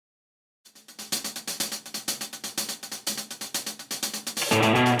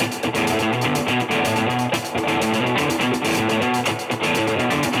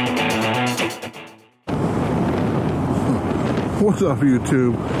What's up,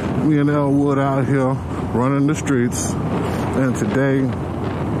 YouTube? Me and Elwood out here running the streets, and today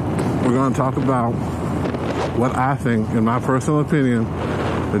we're going to talk about what I think, in my personal opinion,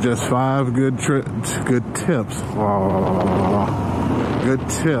 are just 5 good tips. Good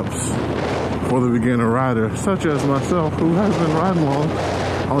tips for the beginner rider, such as myself, who has been riding along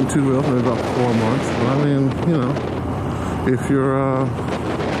on 2 wheels for about 4 months. But I mean, you know, if you're,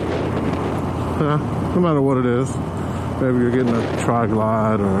 no matter what it is, maybe you're getting a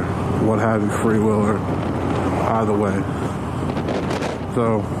tri-glide or what have you, free-wheeler, either way.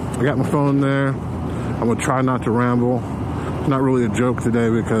 So, I got my phone there. I'm going to try not to ramble. It's not really a joke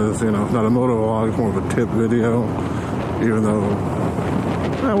today because, you know, it's not a moto vlog, it's more of a tip video, even though,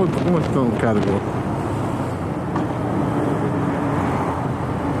 what's the own category?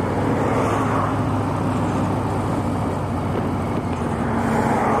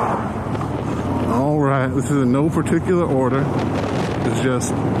 Alright, this is in no particular order. It's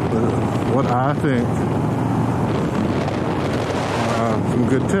just what I think are some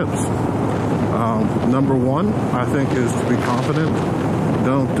good tips. Number 1, I think, is to be confident.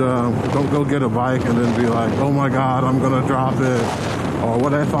 Don't go get a bike and then be like, oh my God, I'm gonna drop it. Or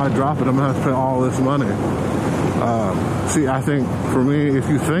what if I drop it? I'm gonna have to pay all this money. See, I think for me, if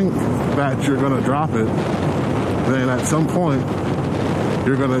you think that you're gonna drop it, then at some point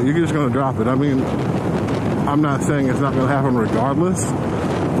you're just gonna drop it. I mean, I'm not saying it's not gonna happen regardless,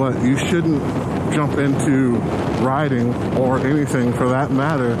 but you shouldn't jump into riding or anything for that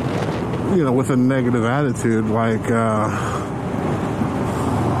matter, you know, with a negative attitude. Like,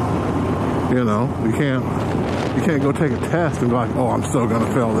 you know, you can't go take a test and be like, oh, I'm still gonna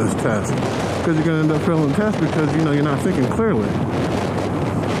fail this test, because you're gonna end up failing the test because, you know, you're not thinking clearly.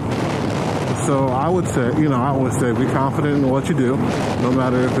 So I would say, you know, be confident in what you do, no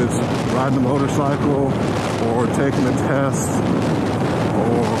matter if it's riding a motorcycle or taking a test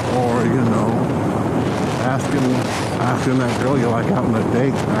or you know, asking that girl you like out on a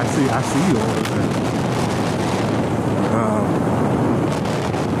date. I see you over there.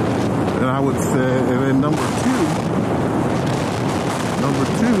 And I would say, and then number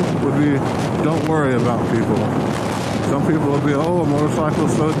two would be, don't worry about people. Some people will be, oh, a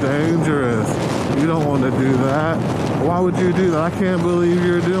motorcycle's so dangerous. You don't want to do that. Why would you do that? I can't believe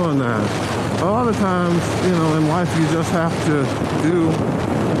you're doing that. A lot of times, you know, in life, you just have to do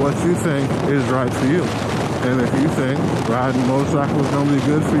what you think is right for you. And if you think riding a motorcycle is going to be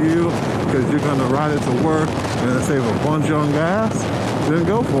good for you because you're going to ride it to work and save a bunch on gas, then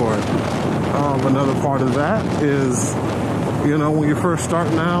go for it. Another part of that is, you know, when you're first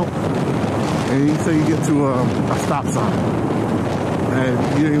starting out and you say you get to a stop sign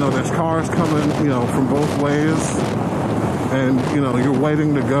and, you know, there's cars coming, you know, from both ways and, you know, you're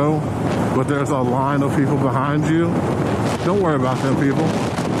waiting to go, but there's a line of people behind you. Don't worry about them people.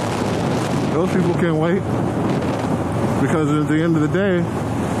 Those people can wait, because at the end of the day,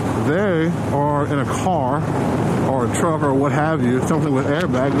 they are in a car or a truck or what have you, something with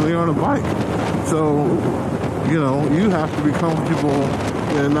airbags, and they're on a bike. So, you know, you have to be comfortable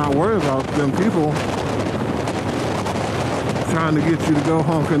and not worry about them people trying to get you to go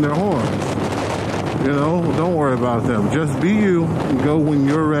honking their horns. You know, don't worry about them. Just be you and go when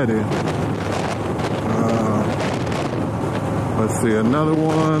you're ready. Let's see, another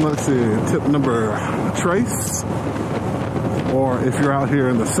one. Let's see, tip number, trace. Or if you're out here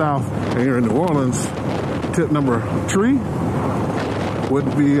in the South and you're in New Orleans, tip number 3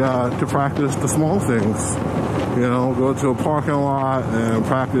 would be to practice the small things. You know, go to a parking lot and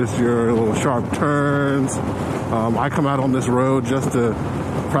practice your little sharp turns. I come out on this road just to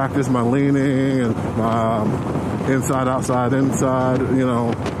practice my leaning and inside, outside, inside, you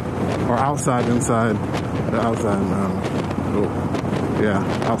know, or outside, inside, outside, yeah,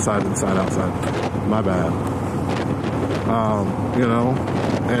 outside, inside, outside. My bad. You know,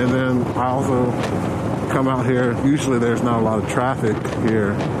 and then I also come out here. Usually there's not a lot of traffic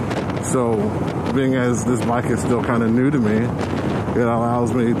here. So being as this bike is still kind of new to me, it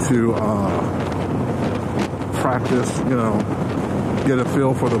allows me to practice, you know, get a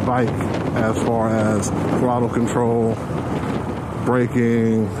feel for the bike as far as throttle control,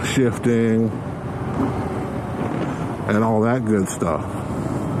 braking, shifting, and all that good stuff.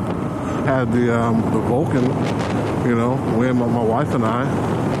 Had the Vulcan, you know, when my wife and I,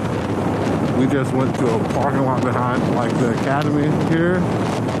 we just went to a parking lot behind, like, the academy here,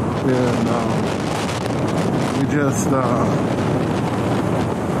 and we just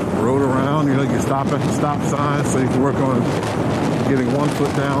rode around. You know, you stop at the stop sign so you can work on getting 1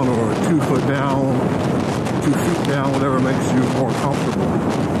 foot down or 2 foot down, to seat down, whatever makes you more comfortable.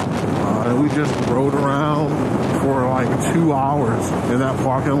 And we just rode around for like 2 hours in that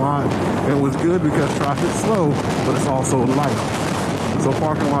parking lot. It was good because traffic's slow, but it's also light. So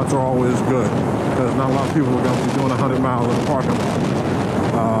parking lots are always good because not a lot of people are going to be doing 100 miles in a parking lot.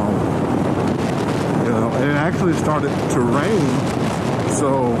 You know, and it actually started to rain.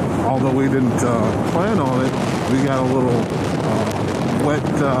 So although we didn't plan on it, we got a little wet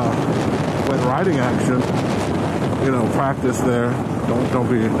riding action. You know, practice there. Don't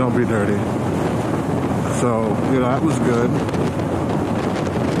be dirty. So you know that was good.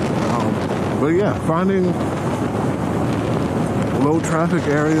 But yeah, finding low traffic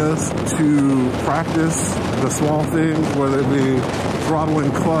areas to practice the small things, whether it be throttle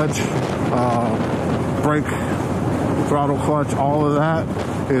and clutch, brake, throttle, clutch, all of that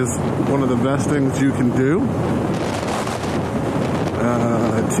is one of the best things you can do.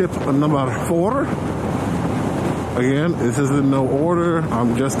 Tip number 4. Again, this is in no order.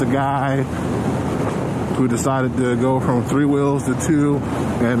 I'm just a guy who decided to go from 3 wheels to 2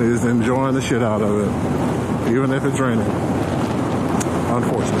 and is enjoying the shit out of it, even if it's raining.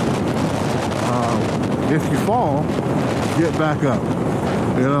 Unfortunately. If you fall, get back up.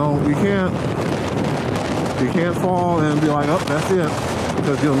 You know, you can't fall and be like, oh, that's it,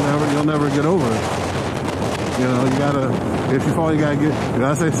 because you'll never get over it. You know, you gotta, if you fall, you gotta get,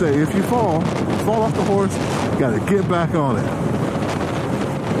 as they say, if you fall off the horse, you gotta get back on it.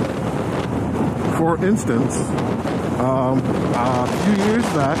 For instance, a few years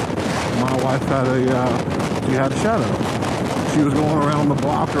back, my wife had a shadow. She was going around the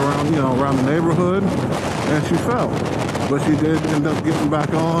block, around the neighborhood, and she fell. But she did end up getting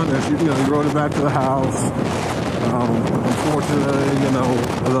back on, and she, rode it back to the house. Unfortunately,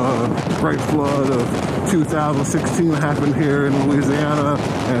 the great flood of 2016 happened here in Louisiana,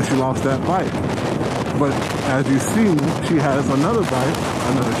 and she lost that bike. But as you've seen, she has another bike,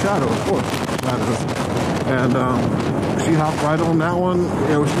 another shadow, of course, and she hopped right on that one.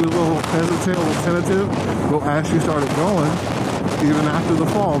 She was a little hesitant, a little tentative, but as she started going, even after the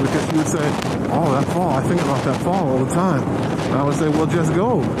fall, because she would say, oh, that fall, I think about that fall all the time. And I would say, well, just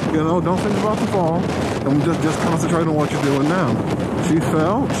go. Don't think about the fall, and just concentrate on what you're doing now. She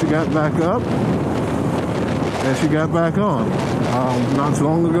fell, she got back up, and she got back on. Not too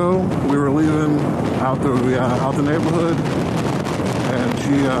long ago, we were leaving out the neighborhood, and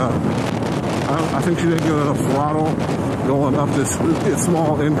she, I think she didn't get enough throttle going up this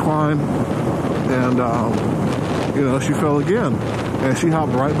small incline, and she fell again, and she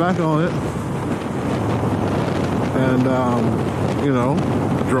hopped right back on it, and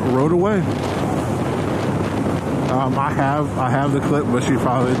rode away. I have the clip, but she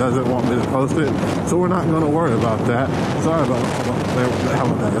probably doesn't want me to post it, so we're not going to worry about that. Sorry about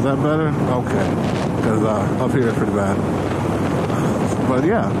that. Is that better? Okay, because up here it's pretty bad. But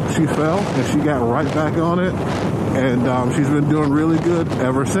yeah, she fell and she got right back on it, and she's been doing really good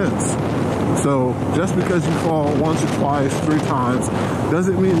ever since. So just because you fall once or twice, 3 times,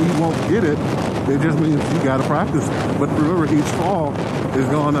 doesn't mean you won't get it. It just means you got to practice. But remember, each fall is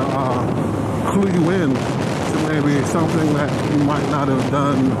going to clue you in to maybe something that you might not have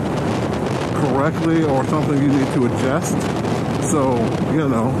done correctly or something you need to adjust. So,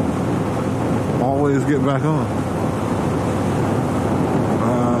 always get back on.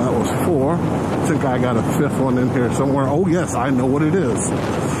 That was 4. I think I got a 5th one in here somewhere. Oh yes, I know what it is.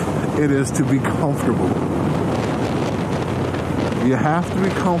 It is to be comfortable. You have to be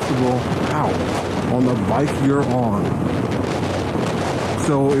comfortable out on the bike you're on.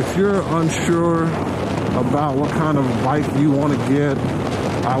 So if you're unsure about what kind of bike you want to get,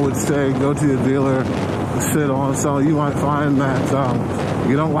 I would say go to the dealer, sit on some. You might find that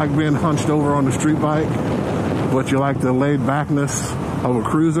you don't like being hunched over on the street bike, but you like the laid backness of a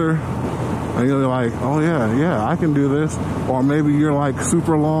cruiser. And you'll be like, oh yeah, I can do this. Or maybe you're like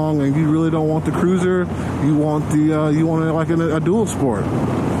super long and you really don't want the cruiser. You want it like a dual sport.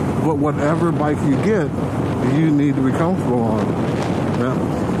 But whatever bike you get, you need to be comfortable on. Yeah.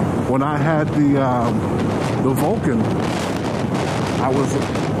 When I had the Vulcan, I was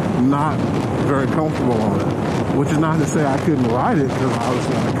not very comfortable on it. Which is not to say I couldn't ride it, because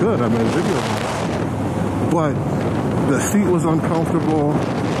obviously I could. I made a video of it. But the seat was uncomfortable.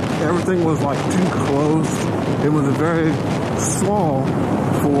 Everything was like too close. It was very small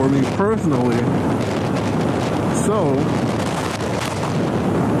for me personally. So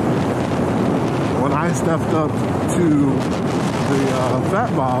when I stepped up to the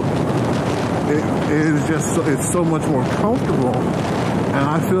Fat Bob, it's so much more comfortable, And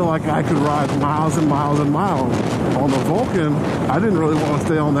I feel like I could ride miles and miles and miles. On the Vulcan, I didn't really want to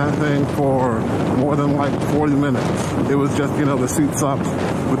stay on that thing for more than like 40 minutes. It was just, you know, the seat sucked.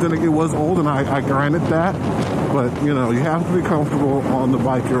 But then it was old, and I granted that. But, you know, you have to be comfortable on the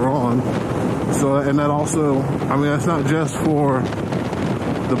bike you're on. So, and that also, I mean, that's not just for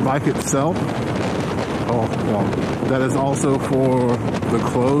the bike itself. Oh, well, that is also for the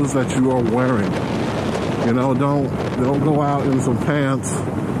clothes that you are wearing. You know, don't go out in some pants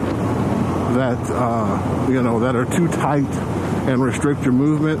that, you know, that are too tight and restrict your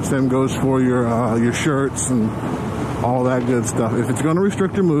movement. Same goes for your shirts and all that good stuff. If it's going to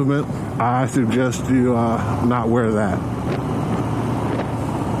restrict your movement, I suggest you not wear that.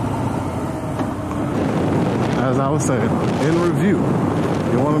 As I was saying, in review,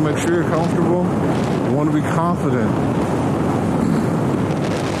 you want to make sure you're comfortable. You want to be confident.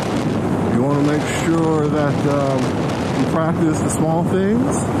 You want to make sure that you practice the small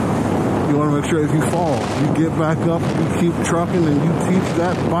things. You want to make sure if you fall, you get back up, you keep trucking, and you teach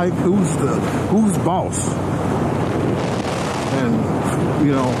that bike who's boss. And,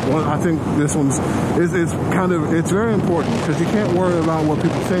 you know, I think this one's, it's very important, because you can't worry about what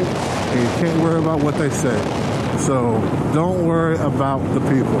people think, and you can't worry about what they say. So don't worry about the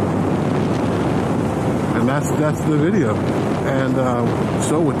people. And that's the video. And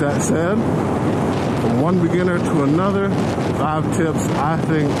so with that said, from one beginner to another, 5 tips I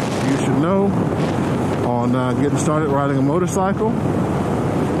think you should know on getting started riding a motorcycle.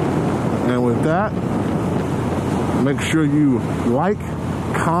 And with that, make sure you like,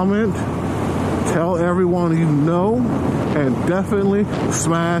 comment, tell everyone you know, and definitely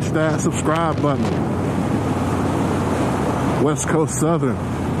smash that subscribe button. West Coast Southern,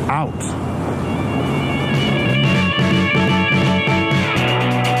 out.